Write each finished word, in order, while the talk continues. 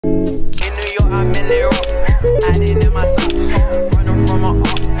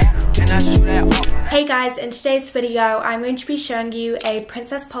Hey guys, in today's video I'm going to be showing you a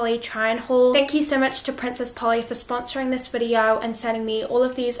Princess Polly try-on haul. Thank you so much to Princess Polly for sponsoring this video and sending me all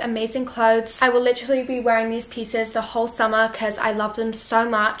of these amazing clothes. I will literally be wearing these pieces the whole summer because I love them so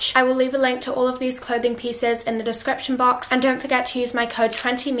much. I will leave a link to all of these clothing pieces in the description box, and don't forget to use my code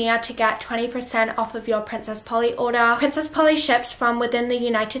 20MIA to get 20% off of your Princess Polly order. Princess Polly ships from within the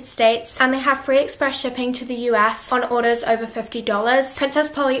United States and they have free express shipping to the US on orders over $50. Princess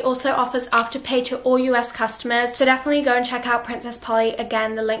Polly also offers AfterPay to all US customers, so definitely go and check out Princess Polly.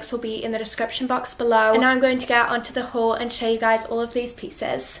 Again, the links will be in the description box below. And now I'm going to get onto the haul and show you guys all of these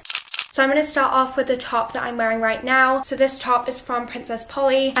pieces. So I'm going to start off with the top that I'm wearing right now. So this top is from Princess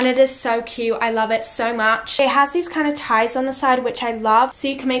Polly and it is so cute. I love it so much. It has these kind of ties on the side, which I love. So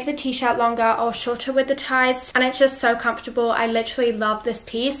you can make the t-shirt longer or shorter with the ties, and it's just so comfortable. I literally love this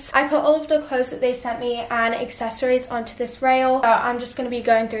piece. I put all of the clothes that they sent me and accessories onto this rail. So I'm just going to be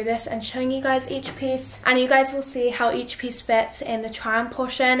going through this and showing you guys each piece, and you guys will see how each piece fits in the try-on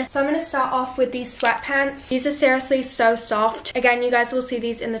portion. So I'm going to start off with these sweatpants. These are seriously so soft. Again, you guys will see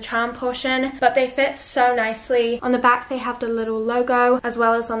these in the try-on portion, but they fit so nicely. On the back they have the little logo as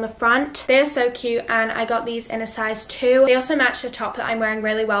well as on the front. They're so cute, and I got these in a size 2. They also match the top that I'm wearing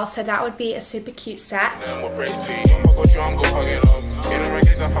really well, so that would be a super cute set.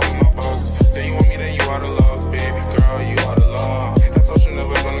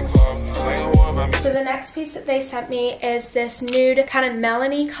 So the next piece that they sent me is this nude kind of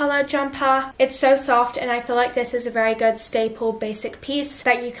melony color jumper. It's so soft, and I feel like this is a very good staple basic piece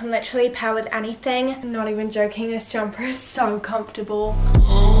that you can literally pair with anything. I'm not even joking, this jumper is so comfortable.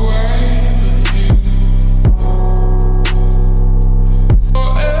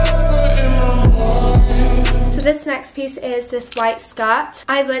 So this next piece is this white skirt.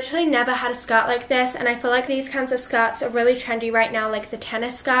 I've literally never had a skirt like this, and I feel like these kinds of skirts are really trendy right now, like the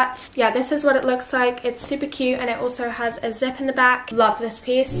tennis skirts. Yeah, this is what it looks like. It's super cute, and it also has a zip in the back. Love this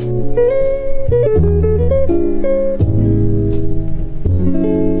piece.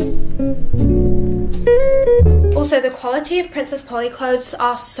 Also, the quality of Princess Polly clothes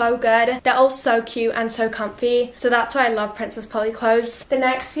are so good. They're all so cute and so comfy, so that's why I love Princess Polly clothes. The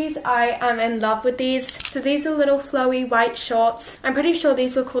next piece, I am in love with these. So these are little flowy white shorts. I'm pretty sure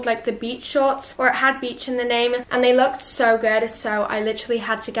these were called like the beach shorts, or it had beach in the name, and they looked so good, so I literally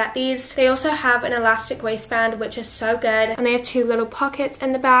had to get these. They also have an elastic waistband, which is so good, and they have 2 little pockets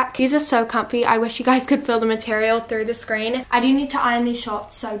in the back. These are so comfy. I wish you guys could feel the material through the screen. I do need to iron these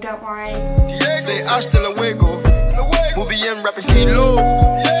shorts, so don't worry.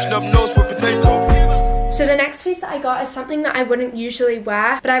 So the next piece that I got is something that I wouldn't usually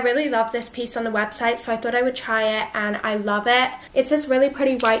wear, but I really love this piece on the website, so I thought I would try it, and I love it. It's this really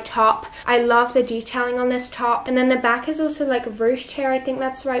pretty white top. I love the detailing on this top, and then the back is also like ruched here, I think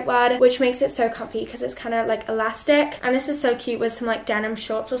that's the right word, which makes it so comfy because it's kind of like elastic, and this is so cute with some like denim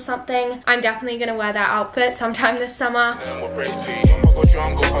shorts or something. I'm definitely gonna wear that outfit sometime this summer.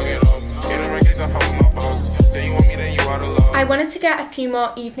 I wanted to get a few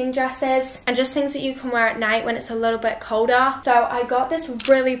more evening dresses and just things that you can wear at night when it's a little bit colder. So I got this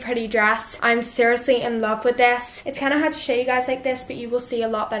really pretty dress. I'm seriously in love with this. It's kind of hard to show you guys like this, but you will see a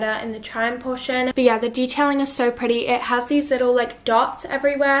lot better in the try-on portion. But yeah, the detailing is so pretty. It has these little like dots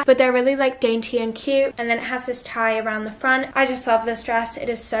everywhere, but they're really like dainty and cute. And then it has this tie around the front. I just love this dress. It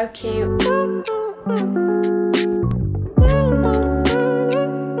is so cute.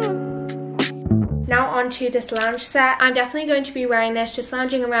 Now onto this lounge set. I'm definitely going to be wearing this, just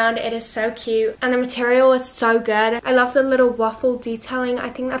lounging around. It is so cute, and the material is so good. I love the little waffle detailing, I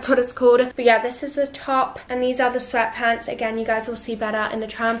think that's what it's called. But yeah, this is the top, and these are the sweatpants. Again, you guys will see better in the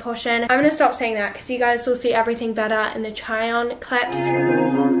try-on portion. I'm gonna stop saying that because you guys will see everything better in the try-on clips.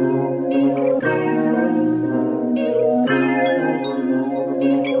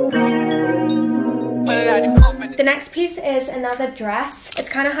 The next piece is another dress. It's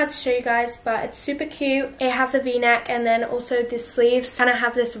kind of hard to show you guys, but it's super cute. It has a v-neck, and then also the sleeves kind of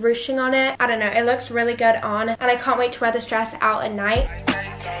have this ruching on it. I don't know, it looks really good on, and I can't wait to wear this dress out at night.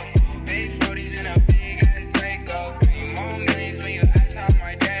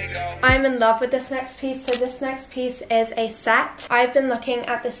 I'm in love with this next piece. So this next piece is a set. I've been looking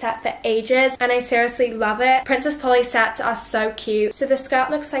at the set for ages, and I seriously love it. Princess Polly sets are so cute. So the skirt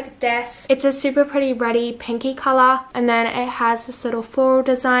looks like this. It's a super pretty reddy pinky color, and then it has this little floral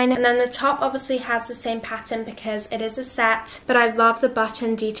design, and then the top obviously has the same pattern because it is a set, but I love the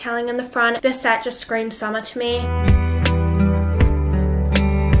button detailing in the front. This set just screams summer to me.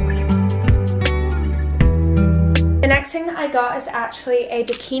 next thing that I got is actually a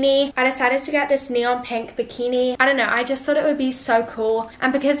bikini. I decided to get this neon pink bikini. I don't know, I just thought it would be so cool.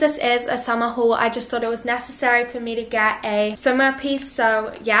 And because this is a summer haul, I just thought it was necessary for me to get a swimwear piece.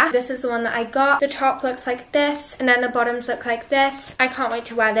 So yeah, this is the one that I got. The top looks like this, and then the bottoms look like this. I can't wait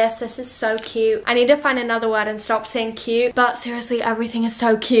to wear this. This is so cute. I need to find another word and stop saying cute, but seriously, everything is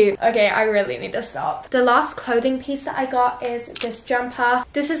so cute. Okay, I really need to stop. The last clothing piece that I got is this jumper.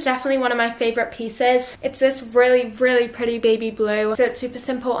 This is definitely one of my favorite pieces. It's this really pretty baby blue. So it's super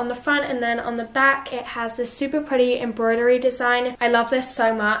simple on the front, and then on the back it has this super pretty embroidery design. I love this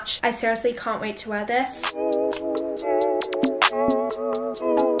so much. I seriously can't wait to wear this.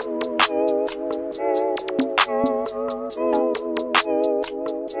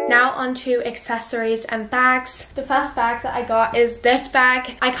 Now onto accessories and bags. The first bag that I got is this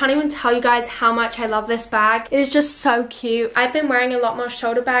bag. I can't even tell you guys how much I love this bag. It is just so cute. I've been wearing a lot more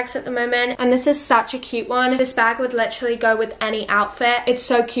shoulder bags at the moment, and this is such a cute one. This bag would literally go with any outfit. It's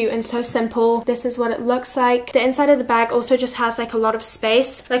so cute and so simple. This is what it looks like. The inside of the bag also just has like a lot of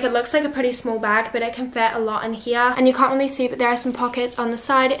space. Like, it looks like a pretty small bag, but it can fit a lot in here. And you can't really see, but there are some pockets on the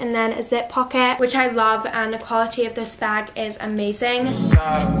side, and then a zip pocket, which I love, and the quality of this bag is amazing.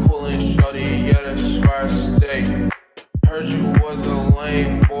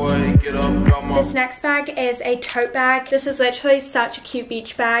 This next bag is a tote bag. This is literally such a cute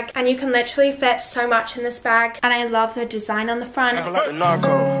beach bag, and you can literally fit so much in this bag, and I love the design on the front. Like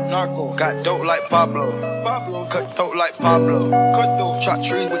narco, got dope like Pablo, cut dope like Pablo, shot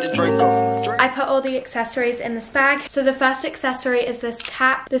trees with the Draco. I put all the accessories in this bag. So the first accessory is this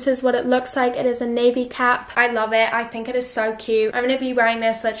cap. This is what it looks like. It is a navy cap. I love it. I think it is so cute. I'm gonna be wearing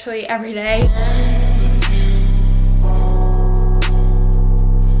this literally every day.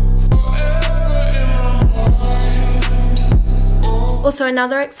 Also,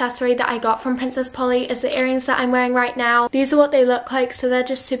 another accessory that I got from Princess Polly is the earrings that I'm wearing right now. These are what they look like, so they're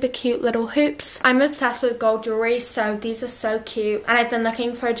just super cute little hoops. I'm obsessed with gold jewelry, so these are so cute. And I've been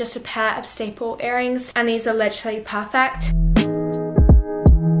looking for just a pair of staple earrings, and these are literally perfect.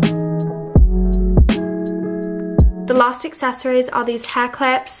 The last accessories are these hair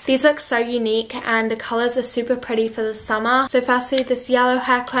clips. These look so unique, and the colors are super pretty for the summer. So firstly, this yellow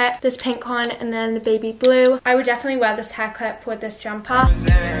hair clip, this pink one, and then the baby blue. I would definitely wear this hair clip with this jumper.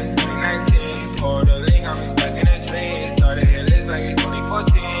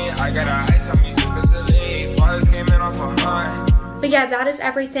 But yeah, that is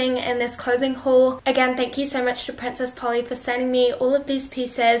everything in this clothing haul. Again, thank you so much to Princess Polly for sending me all of these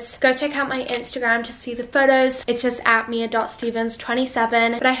pieces. Go check out my Instagram to see the photos. It's just at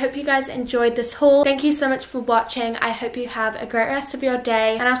mia.stevens27. But I hope you guys enjoyed this haul. Thank you so much for watching. I hope you have a great rest of your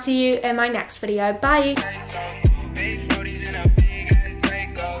day, and I'll see you in my next video. Bye!